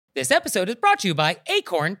This episode is brought to you by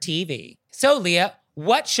Acorn TV. So, Leah,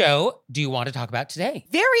 what show do you want to talk about today?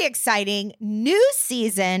 Very exciting new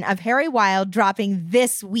season of Harry Wild dropping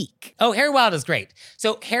this week. Oh, Harry Wild is great.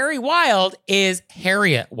 So Harry Wild is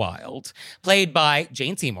Harriet Wild, played by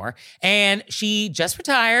Jane Seymour, and she just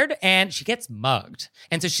retired and she gets mugged.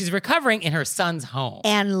 And so she's recovering in her son's home.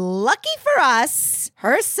 And lucky for us,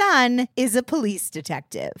 her son is a police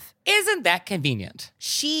detective. Isn't that convenient?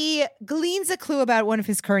 She gleans a clue about one of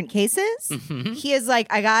his current cases. Mm-hmm. He is like,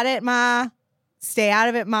 I got it, Ma. Stay out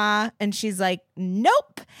of it, Ma. And she's like,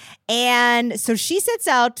 nope. And so she sets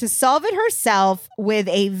out to solve it herself with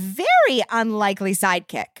a very unlikely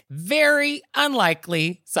sidekick. Very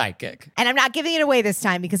unlikely sidekick. And I'm not giving it away this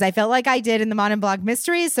time because I felt like I did in the Mon and Blog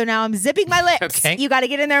Mysteries. So now I'm zipping my lips. Okay. You got to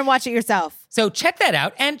get in there and watch it yourself. So check that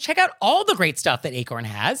out and check out all the great stuff that Acorn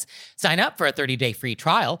has. Sign up for a 30-day free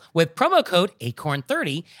trial with promo code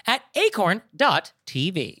ACORN30 at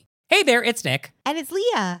acorn.tv. Hey there, it's Nick. And it's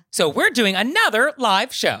Leah. So we're doing another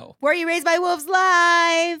live show. Were You Raised by Wolves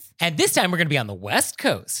live? And this time we're going to be on the West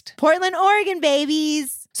Coast. Portland, Oregon,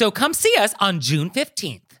 babies. So come see us on June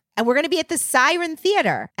 15th. And we're going to be at the Siren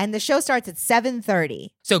Theater. And the show starts at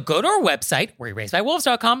 7:30. So go to our website,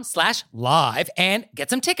 wereyouRaisedByWolves.com/live and get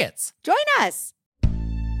some tickets. Join us.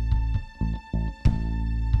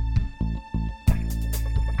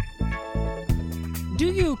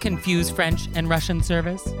 Do you confuse French and Russian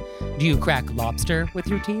service? Do you crack lobster with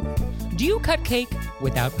your teeth? Do you cut cake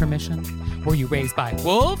without permission? Were you raised by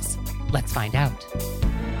wolves? Let's find out. Here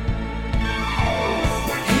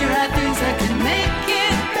are things that can make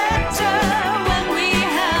it better when we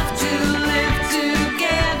have to live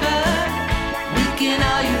together. We can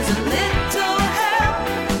all use a little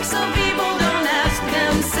help. Some people don't ask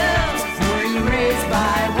themselves, were you raised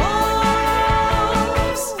by wolves?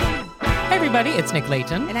 Hey everybody, it's Nick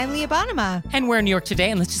Layton. And I'm Leah Bonnema. And we're in New York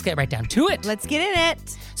today, and let's just get right down to it. Let's get in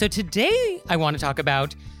it. So today I want to talk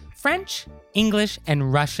about French, English,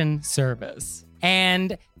 and Russian service.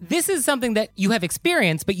 And this is something that you have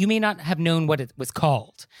experienced, but you may not have known what it was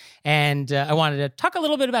called. And I wanted to talk a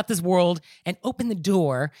little bit about this world and open the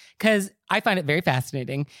door because I find it very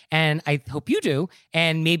fascinating. And I hope you do.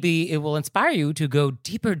 And maybe it will inspire you to go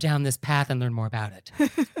deeper down this path and learn more about it.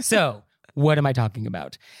 So what am I talking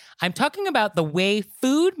about? I'm talking about the way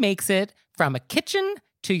food makes it from a kitchen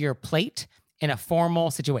to your plate in a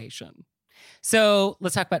formal situation. So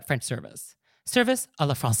let's talk about French service. Service à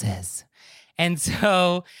la française. And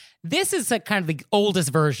so this is kind of the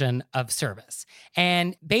oldest version of service.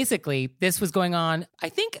 And basically, this was going on, I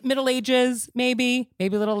think, Middle Ages, maybe a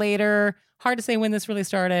little later. Hard to say when this really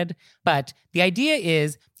started. But the idea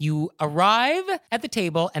is you arrive at the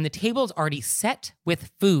table and the table is already set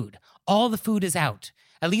with food. All the food is out,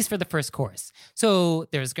 at least for the first course. So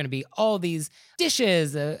there's going to be all these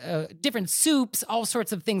dishes, different soups, all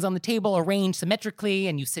sorts of things on the table arranged symmetrically,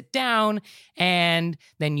 and you sit down, and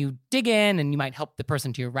then you dig in, and you might help the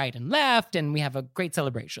person to your right and left, and we have a great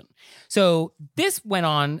celebration. So this went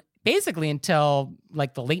on basically until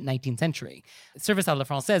like the late 19th century. Service à la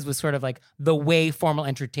française was sort of like the way formal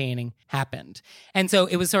entertaining happened. And so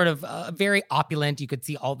it was sort of very opulent. You could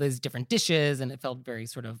see all these different dishes and it felt very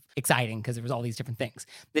sort of exciting because there was all these different things.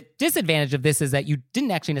 The disadvantage of this is that you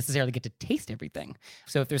didn't actually necessarily get to taste everything.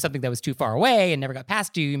 So if there's something that was too far away and never got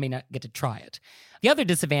past you, you may not get to try it. The other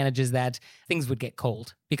disadvantage is that things would get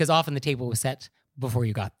cold because often the table was set before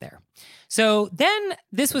you got there. So then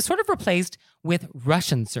this was sort of replaced with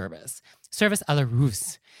Russian service à la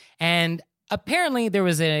Russe. And apparently there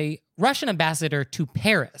was a Russian ambassador to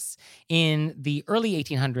Paris in the early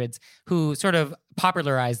 1800s who sort of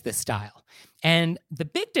popularized this style. And the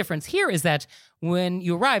big difference here is that when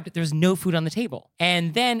you arrived, there's no food on the table.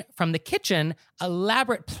 And then from the kitchen,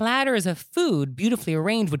 elaborate platters of food, beautifully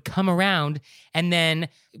arranged, would come around. And then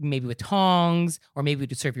maybe with tongs, or maybe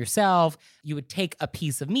to serve yourself, you would take a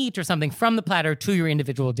piece of meat or something from the platter to your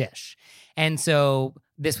individual dish. And so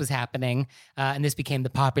this was happening, and this became the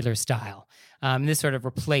popular style. This sort of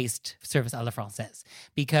replaced service à la française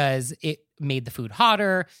because it made the food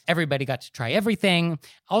hotter. Everybody got to try everything.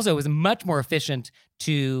 Also, it was much more efficient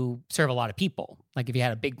to serve a lot of people. Like if you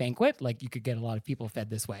had a big banquet, like you could get a lot of people fed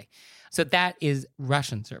this way. So that is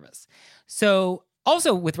Russian service. So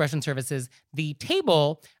Also, with Russian services, the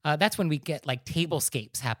table, that's when we get like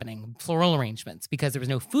tablescapes happening, floral arrangements, because there was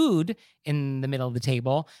no food in the middle of the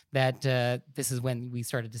table. This is when we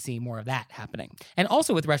started to see more of that happening. And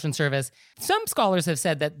also with Russian service, some scholars have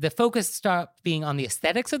said that the focus stopped being on the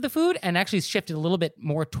aesthetics of the food and actually shifted a little bit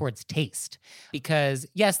more towards taste. Because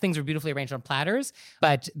yes, things were beautifully arranged on platters,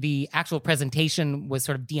 but the actual presentation was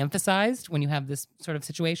sort of de-emphasized when you have this sort of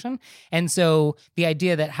situation. And so the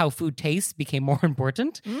idea that how food tastes became more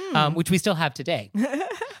important, which we still have today.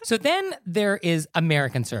 So then there is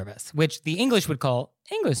American service, which the English would call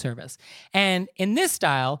English service. And in this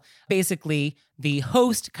style, basically, the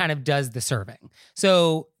host kind of does the serving.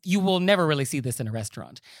 So you will never really see this in a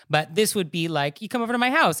restaurant. But this would be like, you come over to my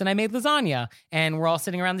house and I made lasagna and we're all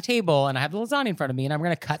sitting around the table and I have the lasagna in front of me and I'm going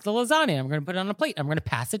to cut the lasagna and I'm going to put it on a plate and I'm going to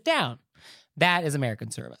pass it down. That is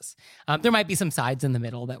American service. There might be some sides in the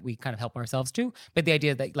middle that we kind of help ourselves to, but the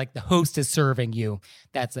idea that like the host is serving you,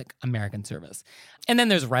 that's like American service. And then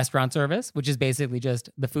there's restaurant service, which is basically just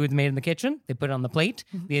the food's made in the kitchen. They put it on the plate.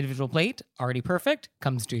 The individual plate, already perfect,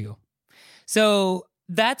 comes to you. So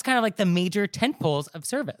that's kind of like the major tentpoles of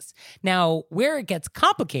service. Now, where it gets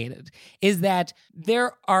complicated is that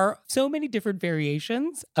there are so many different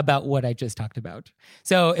variations about what I just talked about.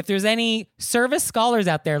 So if there's any service scholars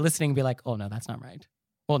out there listening, be like, oh, no, that's not right.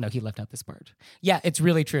 Well, no, he left out this part. Yeah, it's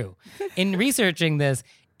really true. In researching this,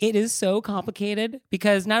 it is so complicated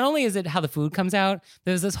because not only is it how the food comes out,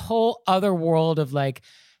 there's this whole other world of like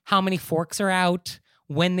how many forks are out,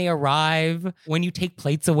 when they arrive, when you take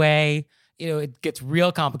plates away. It gets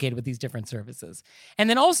real complicated with these different services. And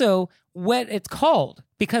then also what it's called,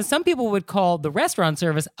 because some people would call the restaurant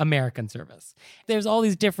service American service. There's all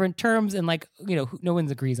these different terms and no one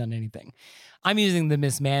agrees on anything. I'm using the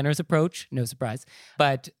Miss Manners approach, no surprise,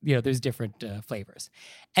 but there's different flavors.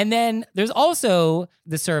 And then there's also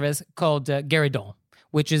the service called guéridon,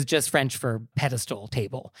 which is just French for pedestal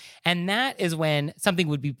table. And that is when something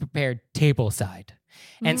would be prepared tableside.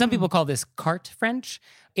 And some people call this carte French.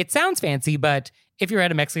 It sounds fancy, but if you're at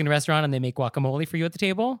a Mexican restaurant and they make guacamole for you at the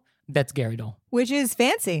table, that's guéridon. Which is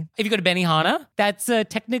fancy. If you go to Benihana, that's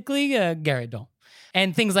technically guéridon.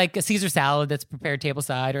 And things like a Caesar salad that's prepared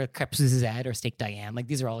tableside, or crêpe Suzette or steak Diane, like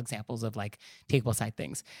these are all examples of like tableside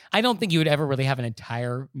things. I don't think you would ever really have an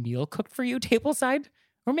entire meal cooked for you tableside.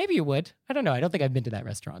 Or maybe you would. I don't know. I don't think I've been to that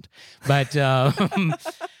restaurant. But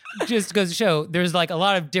just goes to show there's like a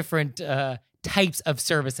lot of different types of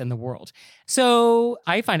service in the world. So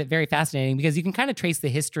I find it very fascinating because you can kind of trace the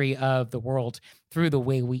history of the world through the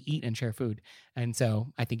way we eat and share food. And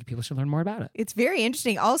so I think people should learn more about it. It's very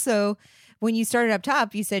interesting. Also, when you started up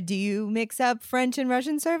top, you said, do you mix up French and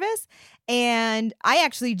Russian service? And I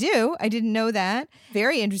actually do. I didn't know that.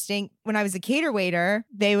 Very interesting. When I was a cater waiter,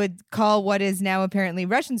 they would call what is now apparently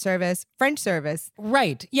Russian service, French service.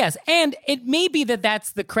 Right. Yes. And it may be that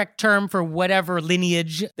that's the correct term for whatever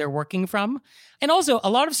lineage they're working from. And also, a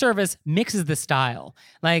lot of service mixes the style.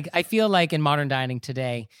 Like, I feel like in modern dining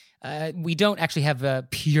today, we don't actually have a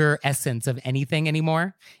pure essence of anything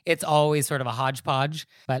anymore. It's always sort of a hodgepodge,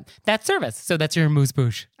 but that's service. So that's your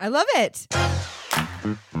amuse-bouche. I love it.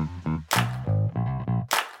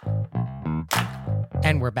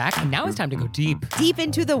 And we're back, and now it's time to go deep. Deep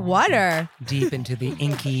into the water. Deep into the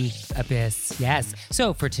inky abyss. Yes.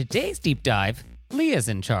 So for today's deep dive, Leah's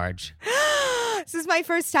in charge. This is my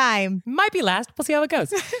first time. Might be last. We'll see how it goes.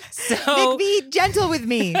 So, Nick, be gentle with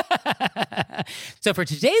me. So for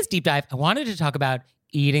today's deep dive, I wanted to talk about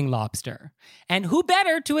eating lobster. And who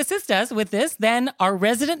better to assist us with this than our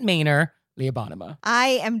resident Mainer, Leah Bonnema.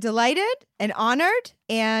 I am delighted and honored,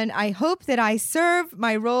 and I hope that I serve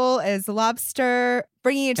my role as lobster,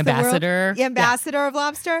 bringing it to Ambassador. the world. Ambassador of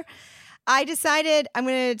lobster. I decided I'm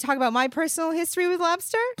going to talk about my personal history with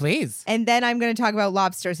lobster. Please. And then I'm going to talk about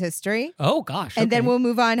lobster's history. Oh, gosh. And then okay. we'll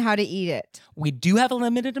move on how to eat it. We do have a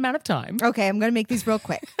limited amount of time. Okay, I'm going to make these real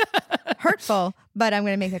quick. Hurtful, but I'm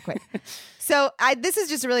going to make it quick. So this is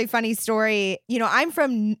just a really funny story. I'm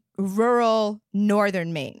from rural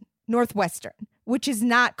northern Maine, northwestern, which is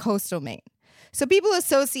not coastal Maine. So people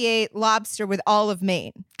associate lobster with all of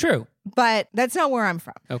Maine. True. But that's not where I'm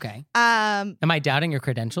from. Okay. Am I doubting your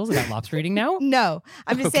credentials about lobster eating now? No.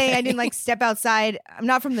 I'm just saying I didn't step outside. I'm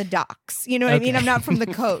not from the docks. You know what I mean? I'm not from the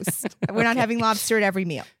coast. We're not having lobster at every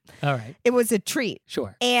meal. All right. It was a treat.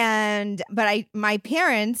 Sure. But my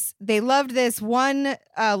parents, they loved this one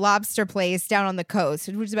lobster place down on the coast,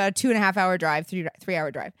 which is about a 2.5 hour drive, 3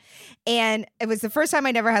 hour drive. And it was the first time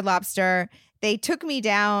I'd ever had lobster. They took me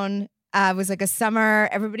down It was like a summer,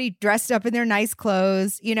 everybody dressed up in their nice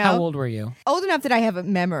clothes, you know. How old were you? Old enough that I have a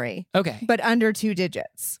memory, Okay. but under 2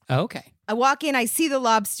 digits. Okay. I walk in, I see the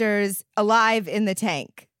lobsters alive in the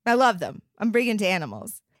tank. I love them. I'm big into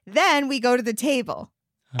animals. Then we go to the table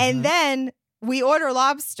and then we order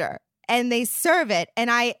lobster and they serve it. And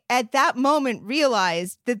I, at that moment,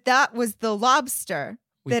 realized that that was the lobster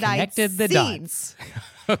We that connected the seen. dots.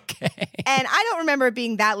 Okay. And I don't remember it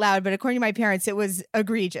being that loud, but according to my parents, it was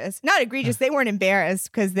egregious. Not egregious. They weren't embarrassed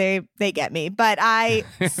because they get me. But I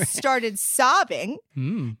started sobbing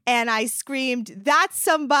Mm. and I screamed, "That's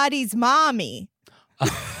somebody's mommy."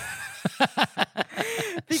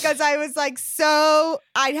 Because I was like,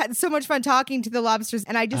 I had so much fun talking to the lobsters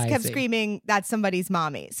and I just I kept see. screaming, "That's somebody's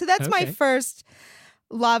mommy." So that's my Okay. first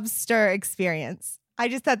lobster experience. I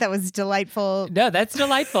just thought that was delightful. No, that's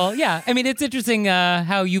delightful. Yeah. I mean, it's interesting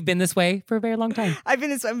how you've been this way for a very long time.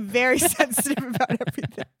 I'm very sensitive about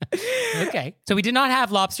everything. Okay. So we did not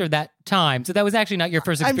have lobster that time. So that was actually not your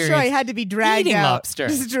first I'm experience. sure I had to be dragged eating out. lobster.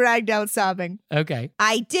 Just dragged out sobbing. Okay.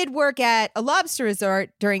 I did work at a lobster resort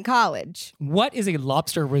during college. What is a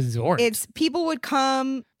lobster resort? It's people would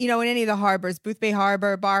come, you know, in any of the harbors, Booth Bay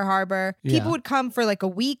Harbor, Bar Harbor. Yeah. People would come for like a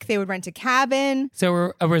week. They would rent a cabin,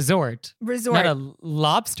 So a resort, resort. not a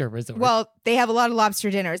lobster resort. Well, they have a lot of lobster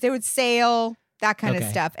dinners. They would sail, that kind of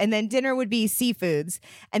Okay. stuff. And then dinner would be seafoods.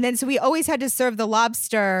 And then so we always had to serve the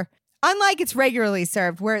lobster, unlike it's regularly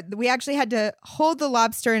served, where we actually had to hold the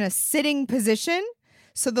lobster in a sitting position.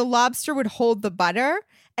 So the lobster would hold the butter.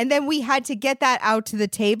 And then we had to get that out to the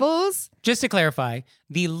tables. Just to clarify,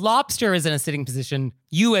 the lobster is in a sitting position.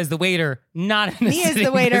 You as the waiter, not in a Me as sitting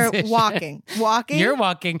the waiter position. walking. You're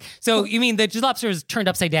walking. So you mean the lobster is turned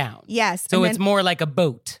upside down? Yes. So and it's then- more like a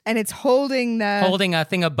boat and it's holding the holding a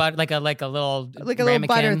thing of butter, like a little butter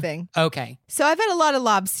ramekin. thing. Okay. So I've had a lot of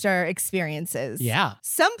lobster experiences. Yeah.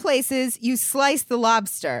 Some places you slice the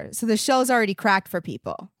lobster, so the shell's already cracked for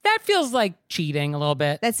people. That feels like cheating a little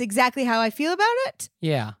bit. That's exactly how I feel about it.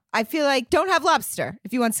 Yeah. I feel like don't have lobster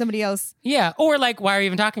if you want somebody else. Yeah. Or like, why are you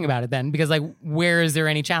even talking about it then? Because like, where is there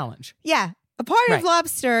any challenge? Yeah. A part Right. of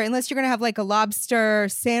lobster, unless you're going to have like a lobster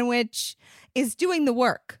sandwich, is doing the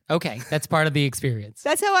work. Okay. That's part of the experience.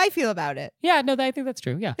 That's how I feel about it. Yeah. No, I think that's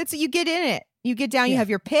true. Yeah. That's you get in it. You get down, you Yeah. have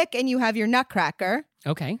your pick and you have your nutcracker.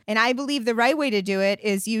 Okay. And I believe the right way to do it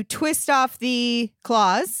is you twist off the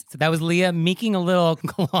claws. So that was Leah making a little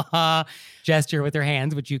claw gesture with her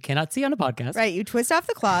hands, which you cannot see on a podcast. Right. You twist off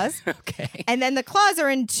the claws. Okay. And then the claws are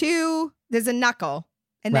in two. There's a knuckle.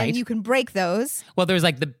 And Right. then you can break those. Well, there's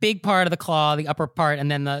like the big part of the claw, the upper part, and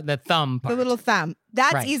then the thumb part. The little thumb.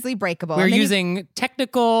 That's Right. easily breakable. We're And then you- using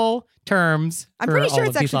technical terms. I'm for pretty all sure of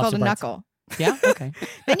it's these actually called a lobster parts. knuckle. Yeah. Okay.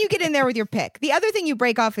 Then you get in there with your pick. The other thing you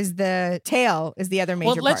break off is the tail. Is the other major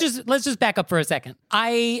Well, let's part. just back up for a second.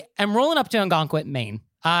 I am rolling up to Algonquin, Maine.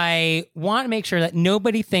 I want to make sure that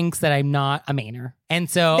nobody thinks that I'm not a Mainer, and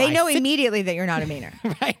so They I know sit- immediately that you're not a Mainer.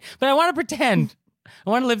 right? But I want to pretend. I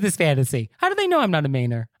want to live this fantasy. How do they know I'm not a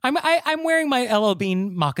Mainer? I'm wearing my LL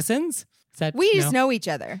Bean moccasins. Is that We just no? know each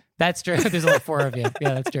other. That's true. There's only 4 of you.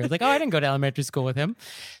 Yeah, that's true. It's like, oh, I didn't go to elementary school with him.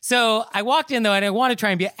 So I walked in though, and I want to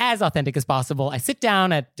try and be as authentic as possible. I sit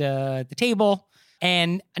down at the table,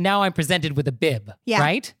 and now I'm presented with a bib. Yeah.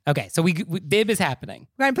 Right? Okay. So we bib is happening.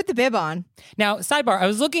 We're going to put the bib on. Now, sidebar, I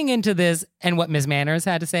was looking into this and what Ms. Manners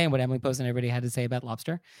had to say and what Emily Post and everybody had to say about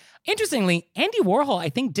lobster. Interestingly, Andy Warhol, I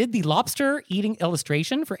think, did the lobster eating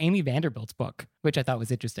illustration for Amy Vanderbilt's book, which I thought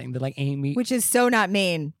was interesting. That like Amy, Which is so not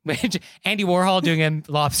Maine. which Andy Warhol doing a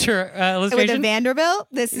lobster With a illustration. Vanderbilt,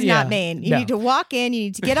 this is Yeah, not Maine. You no. need to walk in. You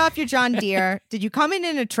need to get off your John Deere. Did you come in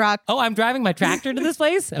a truck? Oh, I'm driving my tractor to this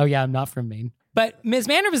place? Oh, yeah, I'm not from Maine. But Ms.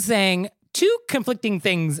 Manner was saying 2 conflicting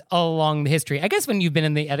things along the history. I guess when you've been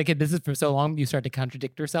in the etiquette business for so long, you start to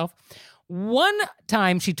contradict yourself. One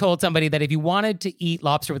time she told somebody that if you wanted to eat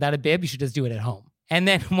lobster without a bib, you should just do it at home. And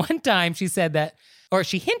then one time she said that, or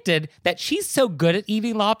she hinted that she's so good at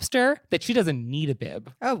eating lobster that she doesn't need a bib.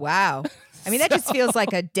 Oh, wow. I mean, that just feels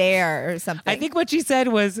like a dare or something. I think what she said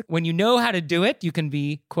was, when you know how to do it, you can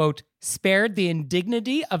be, quote, spared the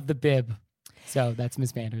indignity of the bib. So that's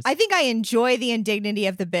Ms. Manders. I think I enjoy the indignity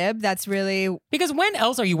of the bib. That's really Because when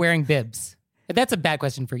else are you wearing bibs? That's a bad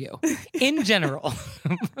question for you. In general,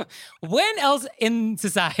 when else in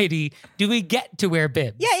society do we get to wear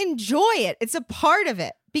bibs? yeah, enjoy it. It's a part of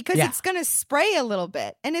it because Yeah. it's going to spray a little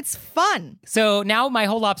bit and it's fun. So now my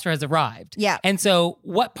whole lobster has arrived. Yeah. And so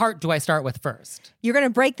what part do I start with first? You're going to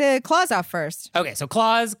break the claws off first. Okay, so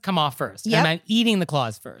claws come off first. Yep. And I'm eating the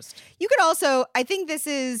claws first. You could also, I think this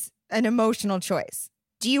is an emotional choice.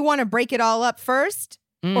 Do you want to break it all up first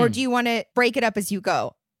or do you want to break it up as you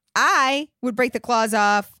go? I would break the claws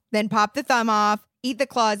off then pop the thumb off, eat the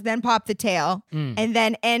claws, then pop the tail, and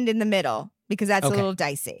then end in the middle because that's a little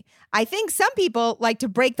dicey. I think some people like to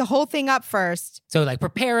break the whole thing up first. So like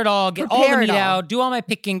prepare it all, get all the meat out, do all my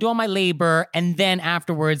picking, do all my labor, and then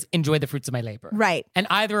afterwards enjoy the fruits of my labor. Right. And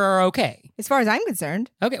either are okay. As far as I'm concerned.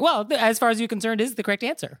 Okay. Well, as far as you're concerned is the correct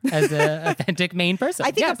answer as an authentic Maine person.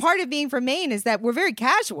 I think a part of being from Maine is that we're very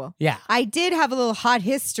casual. Yeah. I did have a little hot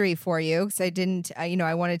history for you because I didn't,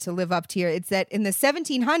 I wanted to live up to your. It's that in the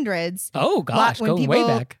 1700s. Oh, gosh. When Go way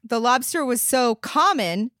back. The lobster was so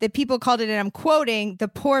common that people called it, and I'm quoting, the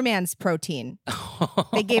poor man's protein.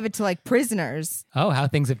 They gave it to like prisoners. Oh, how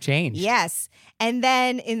things have changed. Yes. And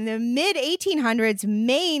then in the mid 1800s,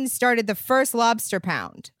 Maine started the first lobster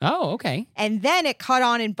pound. Oh, okay. And then it caught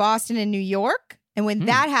on in Boston and New York. And when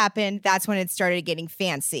that happened, that's when it started getting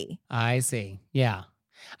fancy. I see. Yeah.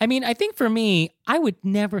 I mean, I think for me, I would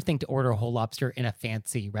never think to order a whole lobster in a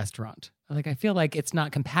fancy restaurant. Like, I feel like it's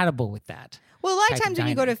not compatible with that. Well, a lot of type times of when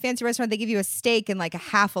you go to a dining. fancy restaurant, they give you a steak and like a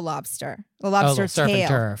half a lobster Oh, tail. surf and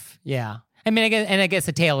turf. Yeah. I mean, I guess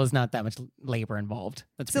the tail is not that much labor involved.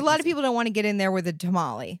 That's So a pretty lot of easy. people don't want to get in there with a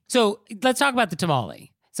tamale. So let's talk about the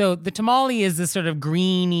tamale. So the tamale is this sort of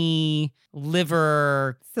greeny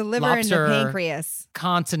liver It's the liver lobster and the pancreas.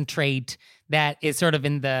 concentrate that is sort of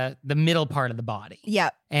in the middle part of the body.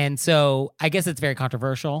 Yep. And so I guess it's very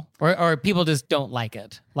controversial, or people just don't like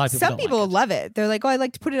it. A lot of people Some don't people like it. love it. They're like, oh, I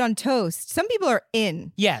like to put it on toast. Some people are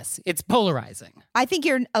in. Yes, it's polarizing. I think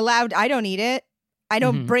you're allowed. I don't eat it. I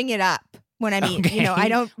don't bring it up when I'm eating. Okay. I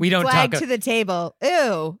don't We don't flag talk- to the table.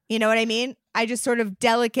 Ew. You know what I mean? I just sort of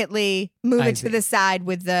delicately move I it see. to the side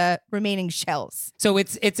with the remaining shells. So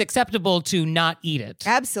it's acceptable to not eat it.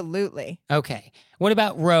 Absolutely. Okay. What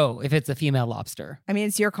about roe if it's a female lobster? I mean,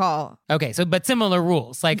 it's your call. Okay, so but similar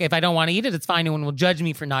rules. Like if I don't want to eat it, it's fine. No one will judge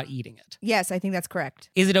me for not eating it. Yes, I think that's correct.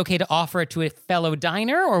 Is it okay to offer it to a fellow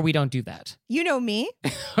diner or we don't do that? You know me.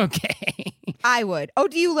 Okay. I would. Oh,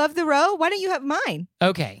 do you love the roe? Why don't you have mine?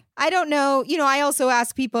 Okay. I don't know. I also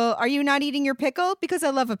ask people, are you not eating your pickle? Because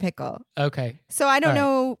I love a pickle. Okay. So I don't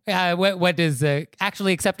know. What is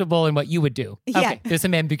actually acceptable and what you would do? Yeah. Okay. There's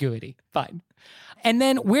some ambiguity. Fine. And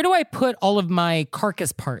then where do I put all of my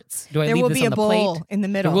carcass parts? Do I There leave will this be on a the plate? bowl in the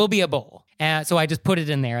middle. There will be a bowl. So I just put it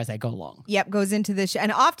in there as I go along. Yep, goes into the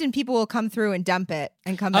and often people will come through and dump it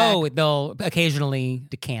and come back. Oh, they'll occasionally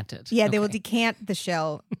decant it. Yeah, they will Okay. decant the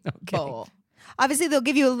shell bowl. Obviously, they'll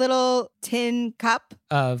give you a little tin cup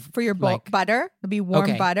Of for your like, butter. It'll be warm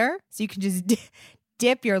Okay. butter, so you can just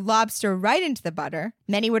dip your lobster right into the butter.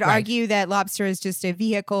 Many would Right. argue that lobster is just a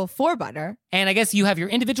vehicle for butter. And I guess you have your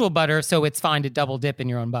individual butter, so it's fine to double dip in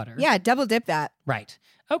your own butter. Yeah, double dip that. Right.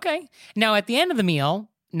 Okay. Now at the end of the meal,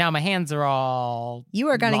 now my hands are all You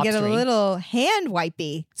are going to get a lobstery. little hand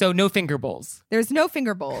wipey. So no finger bowls. There's no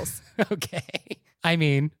finger bowls. Okay. I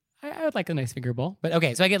mean, I would like a nice finger bowl. But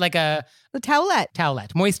okay, so I get like a The towelette.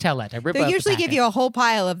 towelette, moist towelette. I rip They'll out the usually give packet. you a whole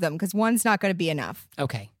pile of them because one's not going to be enough.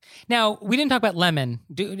 Okay. Now, we didn't talk about lemon.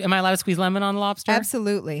 Am I allowed to squeeze lemon on lobster?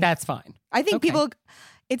 Absolutely. That's fine. I think Okay.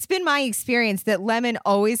 it's been my experience that lemon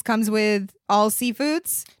always comes with all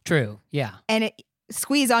seafoods True. Yeah. and it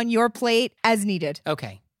squeeze on your plate as needed.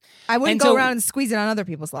 Okay. I wouldn't And go so- around and squeeze it on other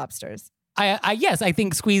people's lobsters. Yes, I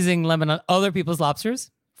think squeezing lemon on other people's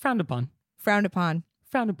lobsters, frowned upon. Frowned upon.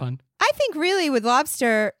 Frowned upon. I think really with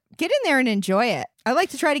lobster, get in there and enjoy it. I like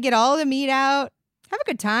to try to get all the meat out. Have a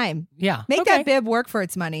good time. Yeah. Make okay. that bib work for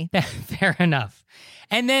its money. Fair enough.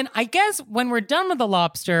 And then I guess when we're done with the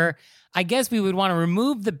lobster, I guess we would want to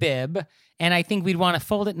remove the bib, and I think we'd want to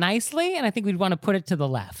fold it nicely, and I think we'd want to put it to the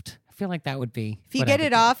left. I feel like that would be. If you what I get would it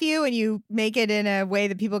do. off you and you make it in a way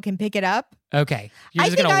that people can pick it up. Okay. You're I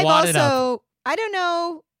just think going to I've wad it up. also, I don't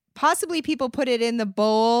know, possibly people put it in the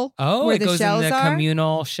bowl Oh, where it the goes in shells the are.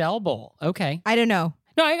 communal shell bowl. Okay. I don't know.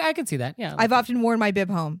 No, I can see that. Yeah. I've often worn my bib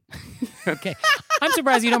home. Okay. I'm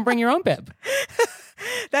surprised you don't bring your own bib.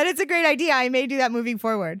 That is a great idea. I may do that moving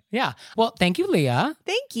forward. Yeah. Well, thank you, Leah.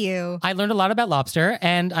 Thank you. I learned a lot about lobster,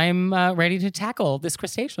 and I'm ready to tackle this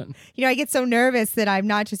crustacean. I get so nervous that I'm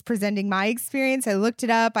not just presenting my experience. I looked it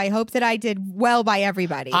up. I hope that I did well by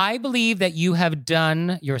everybody. I believe that you have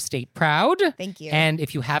done your state proud. Thank you. And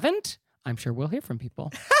if you haven't, I'm sure we'll hear from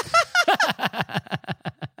people.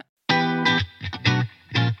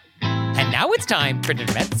 And now it's time for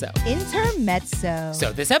Intermezzo. Intermezzo.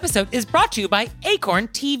 So this episode is brought to you by Acorn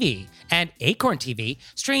TV. And Acorn TV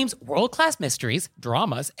streams world-class mysteries,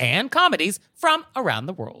 dramas, and comedies from around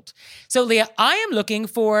the world. So Leah, I am looking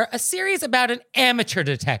for a series about an amateur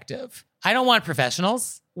detective. I don't want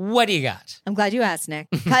professionals. what do you got? I'm glad you asked, Nick.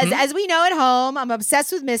 Because as we know at home, I'm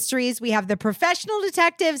obsessed with mysteries. We have the professional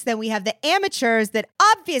detectives, then we have the amateurs that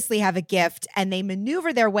obviously have a gift and they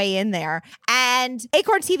maneuver their way in there. And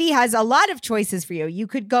Acorn TV has a lot of choices for you. You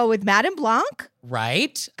could go with Madame Blanc.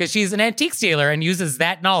 Right? Because she's an antique stealer and uses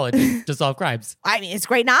that knowledge to solve crimes. I mean, it's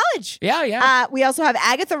great knowledge. Yeah. We also have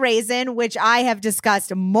Agatha Raisin, which I have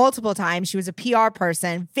discussed multiple times. She was a PR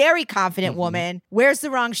person, very confident woman, wears the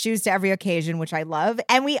wrong shoes to every occasion, which I love.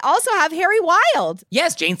 And we also have Harry Wild.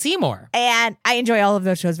 Yes, Jane Seymour. And I enjoy all of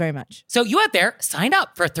those shows very much. So you out there, sign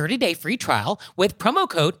up for a 30-day free trial with promo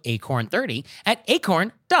code ACORN30 at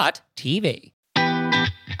acorn.tv.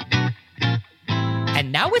 And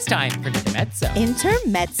now it's time for Intermezzo.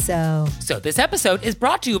 Intermezzo. So this episode is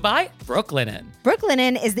brought to you by Brooklinen.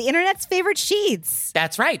 Brooklinen is the internet's favorite sheets.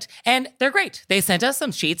 That's right. And they're great. They sent us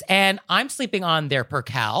some sheets, and I'm sleeping on their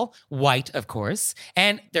Percale, white, of course.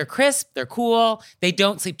 And they're crisp, they're cool, they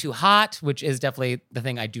don't sleep too hot, which is definitely the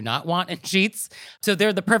thing I do not want in sheets. So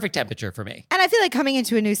they're the perfect temperature for me. And I feel like coming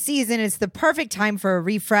into a new season, it's the perfect time for a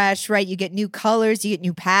refresh, right? You get new colors, you get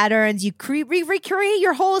new patterns, you recreate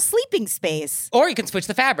your whole sleeping space. Or you can switch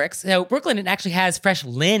the fabrics. So Brooklinen actually has fresh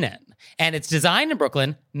linen, and it's designed in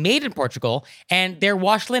Brooklyn, made in Portugal, and their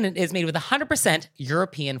wash linen is made with 100%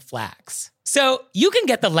 European flax. So you can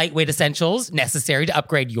get the lightweight essentials necessary to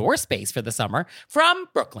upgrade your space for the summer from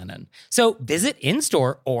Brooklinen. So visit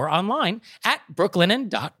in-store or online at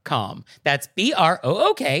brooklinen.com. That's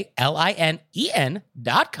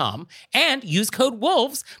BROOKLINEN.com, and use code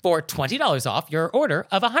WOLVES for $20 off your order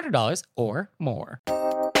of $100 or more.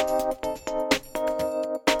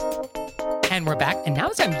 And we're back, and now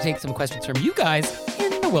it's time to take some questions from you guys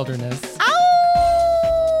in the wilderness. Ow!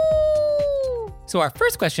 So our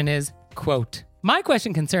first question is, quote, my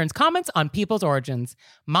question concerns comments on people's origins.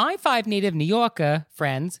 My 5 native New Yorker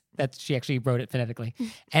friends, she actually wrote it phonetically,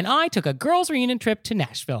 and I took a girls' reunion trip to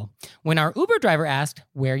Nashville. When our Uber driver asked,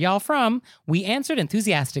 where y'all from? We answered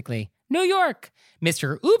enthusiastically, New York.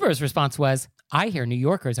 Mr. Uber's response was, I hear New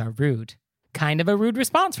Yorkers are rude. Kind of a rude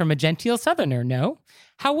response from a genteel Southerner, no?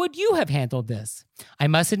 How would you have handled this? I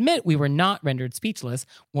must admit we were not rendered speechless.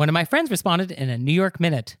 One of my friends responded in a New York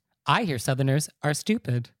minute. I hear Southerners are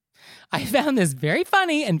stupid. I found this very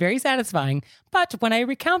funny and very satisfying, but when I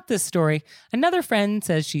recount this story, another friend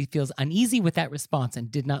says she feels uneasy with that response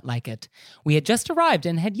and did not like it. We had just arrived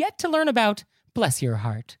and had yet to learn about bless your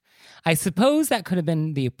heart. I suppose that could have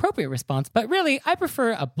been the appropriate response, but really, I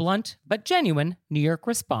prefer a blunt but genuine New York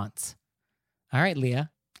response. All right,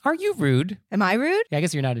 Leah, are you rude? Am I rude? Yeah, I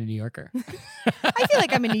guess you're not a New Yorker. I feel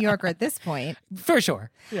like I'm a New Yorker at this point. For sure.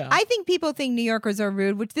 Yeah. I think people think New Yorkers are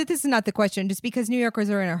rude, which this is not the question, just because New Yorkers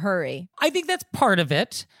are in a hurry. I think that's part of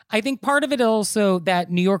it. I think part of it also that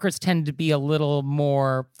New Yorkers tend to be a little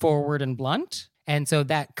more forward and blunt. And so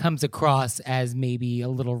that comes across as maybe a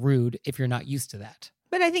little rude if you're not used to that.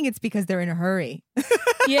 But I think it's because they're in a hurry.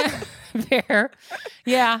 Yeah, fair.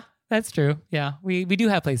 Yeah, that's true. Yeah, we do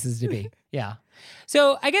have places to be. Yeah.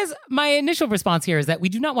 So I guess my initial response here is that we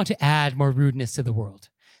do not want to add more rudeness to the world.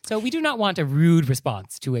 So we do not want a rude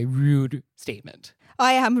response to a rude statement.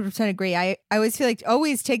 I 100% agree. I always feel like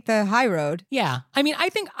always take the high road. Yeah. I mean, I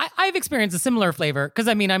think I've experienced a similar flavor because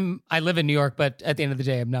I mean, I live in New York, but at the end of the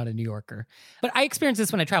day, I'm not a New Yorker. But I experience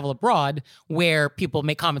this when I travel abroad where people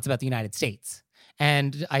make comments about the United States.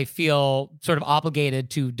 And I feel sort of obligated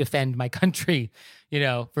to defend my country,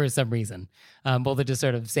 for some reason. Both to just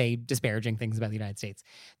sort of say disparaging things about the United States.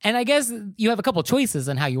 And I guess you have a couple choices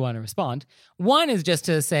on how you want to respond. One is just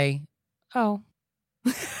to say, oh.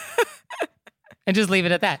 And just leave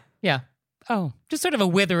it at that. Yeah. Oh. Just sort of a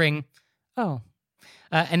withering, oh.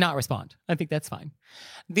 And not respond. I think that's fine.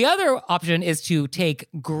 The other option is to take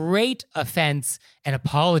great offense and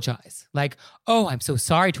apologize. Like, oh, I'm so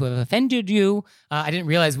sorry to have offended you. I didn't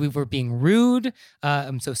realize we were being rude.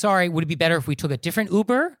 I'm so sorry. Would it be better if we took a different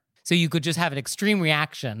Uber? So you could just have an extreme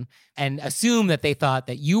reaction and assume that they thought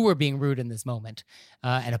that you were being rude in this moment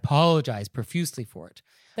and apologize profusely for it.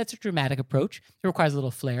 That's a dramatic approach. It requires a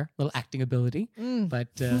little flair, a little acting ability.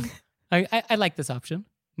 But I like this option.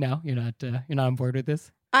 No, you're not on board with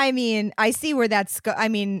this? I mean, I see where that's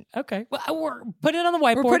okay. Well, put it on the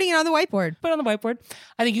whiteboard. We're putting it on the whiteboard. Put it on the whiteboard.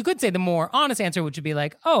 I think you could say the more honest answer, which would be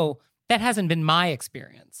like, oh, that hasn't been my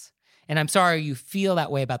experience. And I'm sorry you feel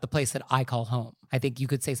that way about the place that I call home. I think you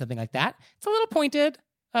could say something like that. It's a little pointed.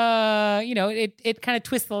 It kind of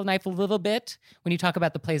twists the knife a little bit when you talk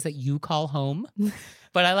about the place that you call home.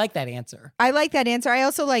 But I like that answer. I like that answer. I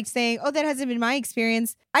also like saying, oh, that hasn't been my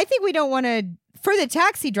experience. I think we don't want to, for the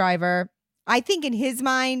taxi driver, I think in his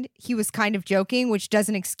mind, he was kind of joking, which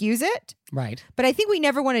doesn't excuse it. Right. But I think we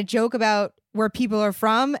never want to joke about where people are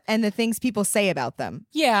from and the things people say about them.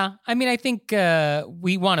 Yeah. I mean, I think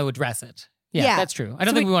we want to address it. Yeah, Yeah. that's true. I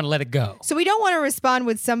don't So think we want to let it go. So we don't want to respond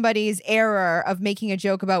with somebody's error of making a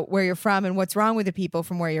joke about where you're from and what's wrong with the people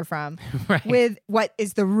from where you're from Right. with what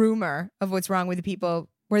is the rumor of what's wrong with the people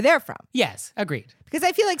where they're from. Yes, agreed. Because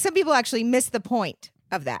I feel like some people actually miss the point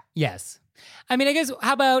of that. Yes. I mean, I guess,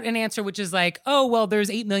 how about an answer which is like, oh, well, there's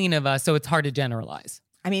 8 million of us, so it's hard to generalize.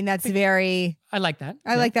 I mean, that's very, I like that.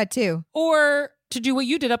 I like that too. Or to do what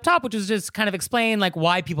you did up top, which was just kind of explain like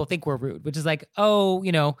why people think we're rude, which is like, oh,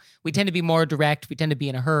 you know, we tend to be more direct. We tend to be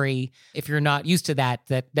in a hurry. If you're not used to that,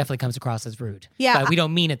 that definitely comes across as rude. Yeah. But we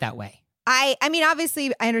don't mean it that way. I mean,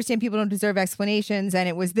 obviously, I understand people don't deserve explanations. And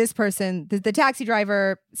it was this person, the taxi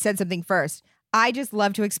driver said something first. I just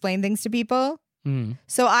love to explain things to people. Mm.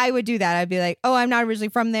 So I would do that. I'd be like, oh, I'm not originally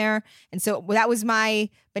from there. And so that was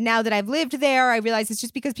but now that I've lived there, I realize it's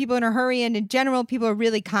just because people are in a hurry. And in general, people are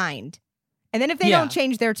really kind. And then if they Yeah. don't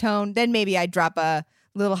change their tone, then maybe I'd drop a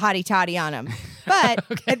little hottie toddy on them. But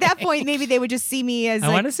at that point, maybe they would just see me as I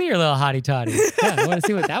like, want to see your little hottie toddy. Yeah, I want to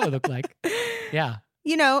see what that would look like. Yeah.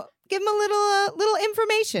 you know, give them a little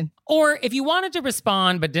information. Or if you wanted to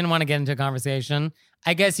respond but didn't want to get into a conversation,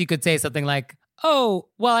 I guess you could say something like, oh,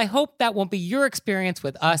 well, I hope that won't be your experience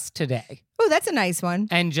with us today. Oh, that's a nice one.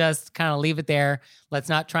 And just kind of leave it there. Let's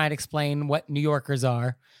not try and explain what New Yorkers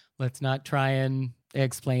are. Let's not try and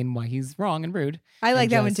explain why he's wrong and rude. I like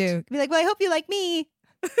And that one just- too. Be like, well, I hope you like me.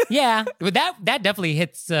 Yeah, but that definitely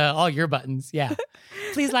hits all your buttons. Yeah,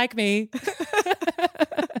 please like me.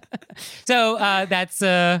 So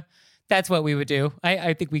that's what we would do.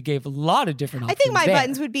 I think we gave a lot of different I options. think my there.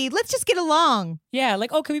 buttons would be, let's just get along. Yeah,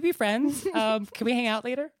 like, oh, can we be friends? Can we hang out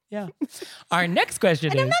later? Yeah. Our next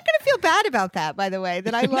question And is. I'm not going to feel bad about that, by the way,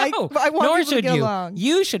 that I like, No, I want nor people to should get you. along.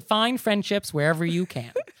 You should find friendships wherever you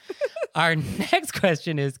can. Our next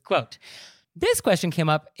question is, quote, this question came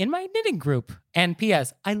up in my knitting group. And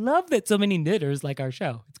P.S., I love that so many knitters like our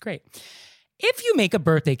show. It's great. If you make a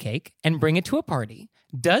birthday cake and bring it to a party,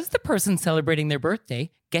 does the person celebrating their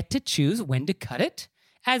birthday get to choose when to cut it?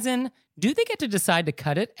 As in, do they get to decide to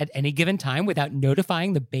cut it at any given time without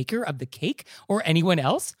notifying the baker of the cake or anyone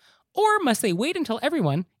else? Or must they wait until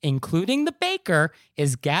everyone, including the baker,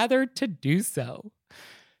 is gathered to do so?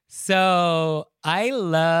 So I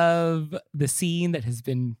love the scene that has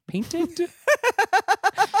been painted.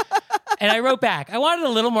 And I wrote back, I wanted a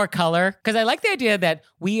little more color because I like the idea that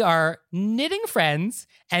we are knitting friends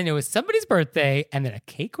and it was somebody's birthday and then a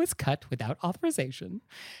cake was cut without authorization.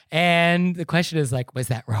 And the question is like, was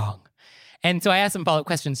that wrong? And so I asked some follow-up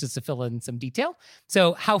questions just to fill in some detail.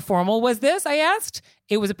 So how formal was this? I asked.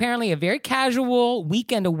 It was apparently a very casual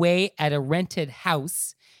weekend away at a rented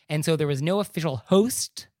house. And so there was no official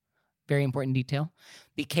host. Very important detail.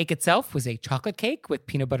 The cake itself was a chocolate cake with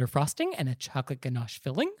peanut butter frosting and a chocolate ganache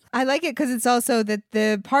filling. I like it because it's also that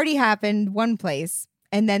the party happened one place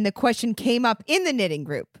and then the question came up in the knitting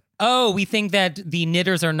group. Oh, we think that the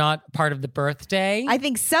knitters are not part of the birthday? I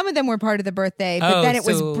think some of them were part of the birthday, but Oh, then it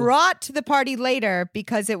was so- brought to the party later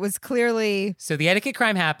because it was clearly, So the etiquette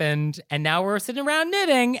crime happened, and now we're sitting around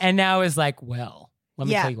knitting, and now is like, well, let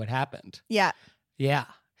me Yeah. tell you what happened. yeah. Yeah.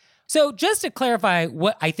 So just to clarify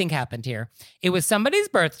what I think happened here, it was somebody's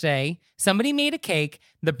birthday. Somebody made a cake.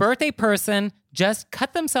 The birthday person just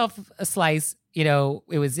cut themselves a slice. You know,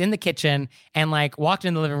 it was in the kitchen and like walked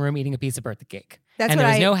in the living room eating a piece of birthday cake. That's and what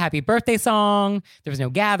there was I- no happy birthday song. There was no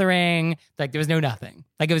gathering. Like there was no nothing.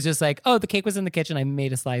 Like it was just like, oh, the cake was in the kitchen. I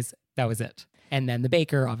made a slice. That was it. And then the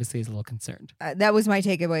baker obviously is a little concerned. That was my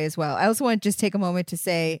takeaway as well. I also want to just take a moment to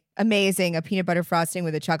say, amazing, a peanut butter frosting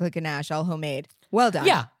with a chocolate ganache, all homemade. Well done.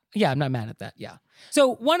 Yeah. Yeah, I'm not mad at that. Yeah.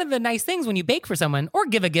 So one of the nice things when you bake for someone or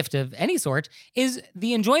give a gift of any sort is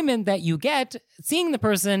the enjoyment that you get seeing the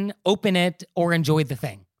person open it or enjoy the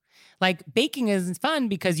thing. Like baking is fun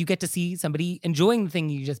because you get to see somebody enjoying the thing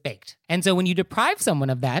you just baked. And so when you deprive someone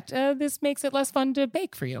of that, this makes it less fun to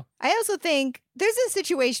bake for you. I also think there's a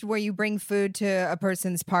situation where you bring food to a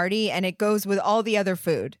person's party and it goes with all the other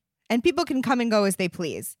food. And people can come and go as they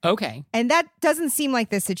please. Okay. And that doesn't seem like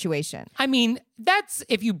this situation. I mean, that's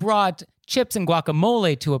if you brought chips and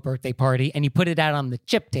guacamole to a birthday party and you put it out on the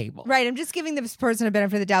chip table. Right. I'm just giving this person a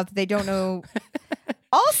benefit of the doubt that they don't know.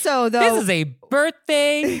 Also, though, This is a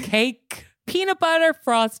birthday cake, peanut butter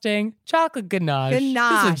frosting, chocolate ganache. This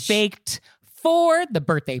Ganache. is baked for the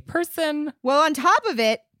birthday person. Well, on top of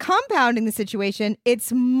it, compounding the situation,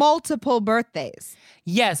 it's multiple birthdays.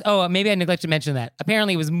 Yes. Oh, maybe I neglected to mention that.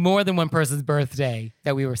 Apparently, it was more than one person's birthday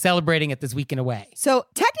that we were celebrating at this weekend away. So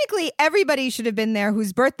technically, everybody should have been there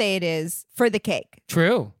whose birthday it is for the cake.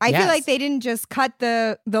 True. I Yes. feel like they didn't just cut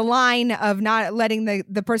the line of not letting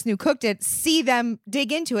the person who cooked it see them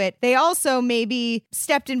dig into it. They also maybe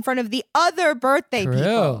stepped in front of the other birthday True.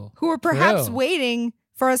 people who were perhaps True. waiting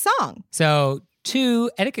for a song. So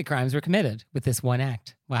 2 etiquette crimes were committed with this one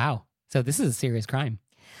act. Wow. So this is a serious crime.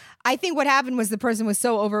 I think what happened was the person was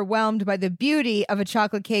so overwhelmed by the beauty of a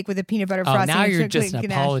chocolate cake with a peanut butter Oh, frosting now and you're chocolate just an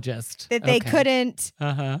ganache apologist. that they Okay. couldn't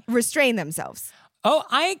Uh-huh. restrain themselves. Oh,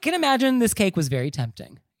 I can imagine this cake was very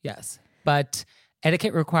tempting. Yes. But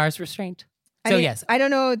etiquette requires restraint. So, yes, I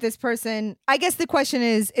don't know this person. I guess the question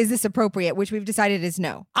is this appropriate? Which we've decided is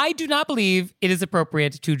no. I do not believe it is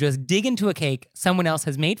appropriate to just dig into a cake someone else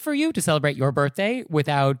has made for you to celebrate your birthday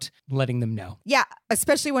without letting them know. Yeah,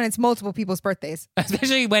 especially when it's multiple people's birthdays.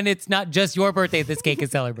 Especially when it's not just your birthday this cake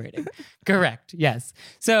is celebrating. Correct. Yes.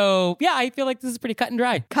 So, yeah, I feel like this is pretty cut and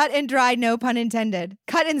dry. Cut and dried, no pun intended.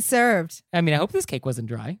 Cut and served. I mean, I hope this cake wasn't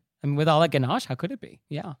dry. I mean, with all that ganache, how could it be?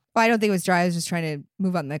 Yeah. Well, I don't think it was dry. I was just trying to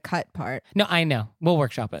move on the cut part. No, I know. We'll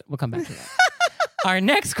workshop it. We'll come back to that. Our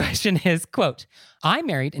next question is, quote, I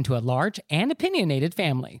married into a large and opinionated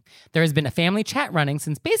family. There has been a family chat running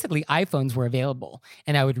since basically iPhones were available,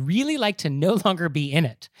 and I would really like to no longer be in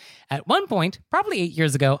it. At one point, probably 8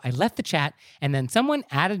 years ago, I left the chat and then someone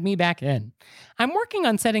added me back in. I'm working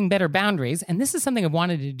on setting better boundaries, and this is something I've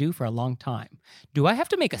wanted to do for a long time. Do I have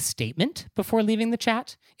to make a statement before leaving the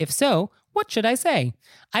chat? If so, what should I say?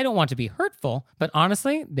 I don't want to be hurtful, but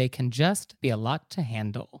honestly, they can just be a lot to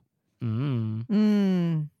handle.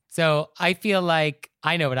 So I feel like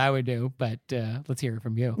I know what I would do, but let's hear it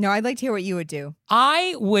from you. No, I'd like to hear what you would do.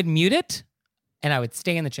 I would mute it and I would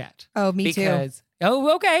stay in the chat. Oh, me too.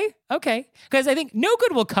 Oh, okay. Because I think no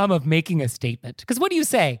good will come of making a statement. Because what do you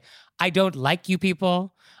say? I don't like you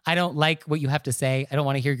people. I don't like what you have to say. I don't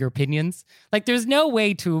want to hear your opinions. Like, there's no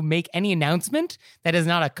way to make any announcement that is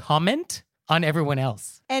not a comment on everyone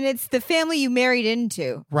else. And it's the family you married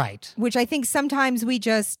into, Right. which I think sometimes we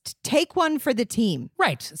just take one for the team.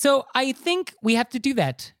 Right. So I think we have to do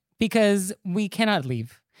that because we cannot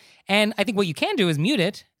leave. And I think what you can do is mute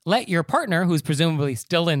it, let your partner, who's presumably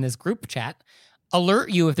still in this group chat, alert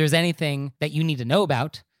you if there's anything that you need to know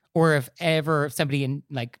about, or if ever somebody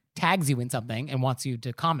tags you in something and wants you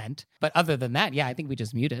to comment. But other than that, yeah, I think we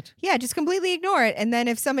just mute it. Yeah, just completely ignore it. And then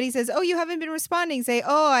if somebody says, oh, you haven't been responding, say,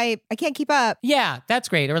 oh, I can't keep up. Yeah, that's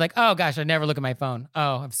great. Or like, oh gosh, I never look at my phone.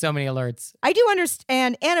 Oh, I have so many alerts. I do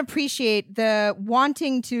understand and appreciate the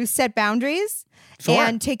wanting to set boundaries Sure.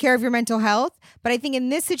 and take care of your mental health. But I think in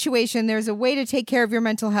this situation, there's a way to take care of your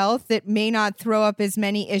mental health that may not throw up as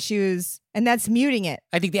many issues, and that's muting it.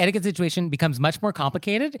 I think the etiquette situation becomes much more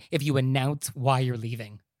complicated if you announce why you're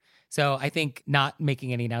leaving. So I think not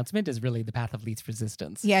making any announcement is really the path of least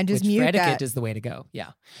resistance. Yeah, and just which mute for etiquette that. is the way to go.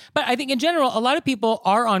 Yeah. But I think in general, a lot of people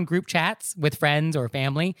are on group chats with friends or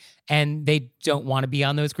family, and they don't want to be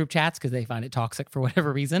on those group chats because they find it toxic for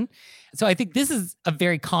whatever reason. So I think this is a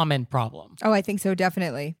very common problem. Oh, I think so,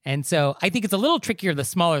 definitely. And so I think it's a little trickier the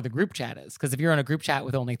smaller the group chat is, because if you're in a group chat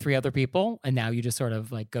with only 3 other people and now you just sort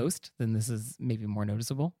of like ghost, then this is maybe more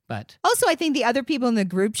noticeable. But Also, I think the other people in the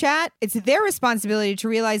group chat, it's their responsibility to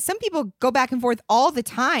realize some people go back and forth all the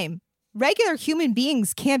time. Regular human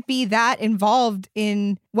beings can't be that involved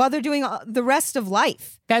in while they're doing the rest of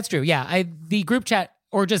life. that's true. Yeah. The group chat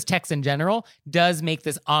or just text in general does make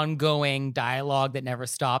this ongoing dialogue that never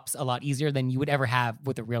stops a lot easier than you would ever have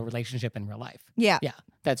with a real relationship in real life. Yeah. Yeah,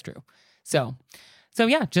 that's true. So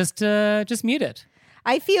yeah, just mute it.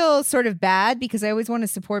 I feel sort of bad because I always want to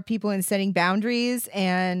support people in setting boundaries.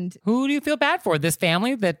 And Who do you feel bad for? This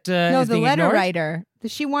family that no, is the being letter ignored? writer,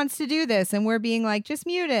 she wants to do this, and we're being like, just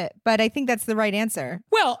mute it. But I think that's the right answer.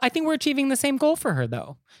 Well, I think we're achieving the same goal for her,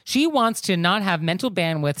 though. She wants to not have mental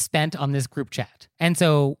bandwidth spent on this group chat. And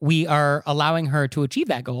so we are allowing her to achieve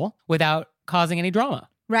that goal without causing any drama.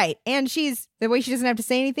 Right. And the way she doesn't have to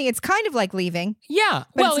say anything, it's kind of like leaving. Yeah.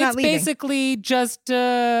 But Well, it's not it's leaving. basically just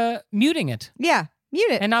muting it Yeah. Mute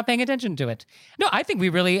it. and not paying attention to it. No, I think we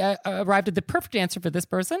really arrived at the perfect answer for this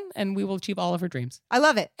person, and we will achieve all of her dreams. I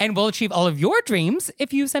love it. And we'll achieve all of your dreams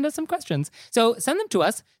if you send us some questions. So send them to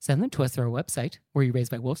us. Send them to us through our website,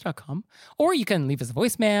 wereyouRaisedbywolves.com. Or you can leave us a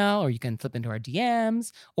voicemail, or you can slip into our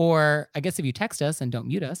DMs. Or I guess if you text us and don't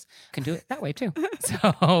mute us, you can do it that way too.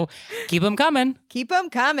 So keep them coming. Keep them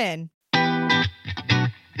coming.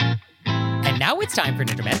 And now it's time for an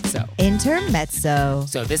intermezzo. Intermezzo.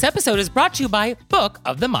 So this episode is brought to you by Book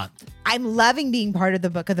of the Month. I'm loving being part of the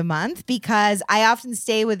book of the month because I often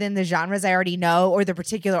stay within the genres I already know or the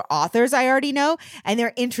particular authors I already know. And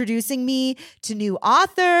they're introducing me to new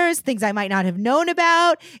authors, things I might not have known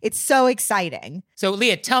about. It's so exciting. So,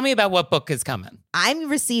 Leah, tell me about what book is coming. I'm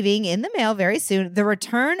receiving in the mail very soon The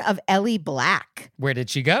Return of Ellie Black. Where did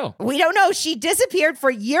she go? We don't know. She disappeared for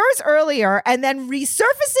years earlier and then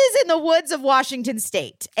resurfaces in the woods of Washington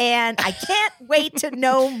State. And I can't wait to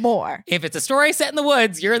know more. If it's a story set in the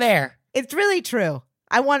woods, you're there. It's really true.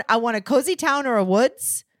 I want a cozy town or a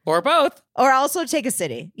woods, Or both. or also take a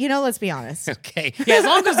city. Let's be honest. Okay. Yeah, as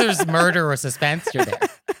long as there's murder or suspense, you're there.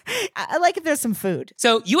 I like if there's some food.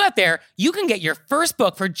 So you out there, you can get your first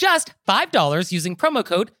book for just $5 using promo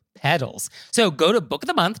code PEDALS. So go to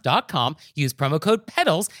bookofthemonth.com, use promo code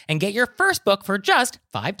PEDALS, and get your first book for just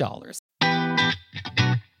 $5.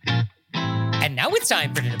 And now it's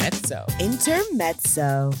time for Intermezzo.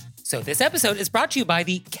 Intermezzo. So this episode is brought to you by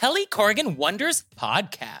the Kelly Corrigan Wonders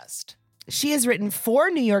podcast. She has written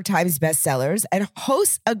 4 New York Times bestsellers and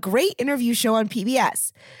hosts a great interview show on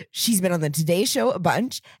PBS. She's been on the Today Show a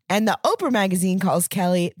bunch, and the Oprah magazine calls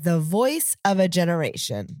Kelly the voice of a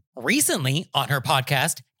generation. Recently, on her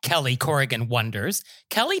podcast, Kelly Corrigan Wonders,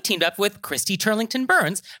 Kelly teamed up with Christy Turlington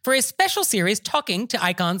Burns for a special series talking to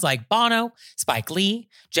icons like Bono, Spike Lee,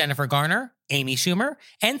 Jennifer Garner, Amy Schumer,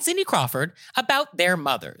 and Cindy Crawford about their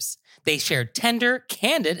mothers. They shared tender,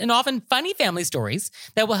 candid, and often funny family stories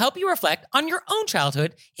that will help you reflect on your own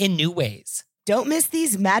childhood in new ways. Don't miss